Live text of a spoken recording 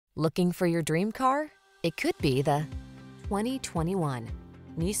Looking for your dream car? It could be the 2021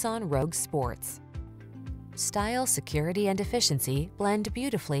 Nissan Rogue Sports. Style, security, and efficiency blend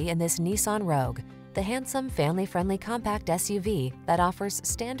beautifully in this Nissan Rogue, the handsome, family-friendly compact SUV that offers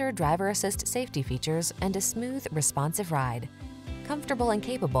standard driver assist safety features and a smooth, responsive ride. Comfortable and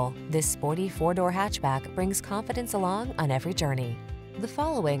capable, this sporty four-door hatchback brings confidence along on every journey. The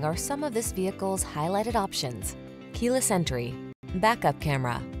following are some of this vehicle's highlighted options: keyless entry, backup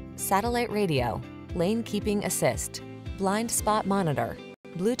camera, satellite radio, lane keeping assist, blind spot monitor,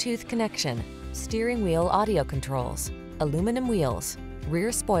 Bluetooth connection, steering wheel audio controls, aluminum wheels,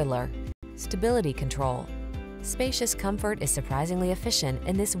 rear spoiler, stability control. Spacious comfort is surprisingly efficient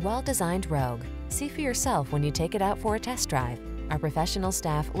in this well-designed Rogue. See for yourself when you take it out for a test drive. Our professional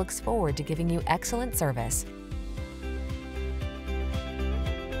staff looks forward to giving you excellent service.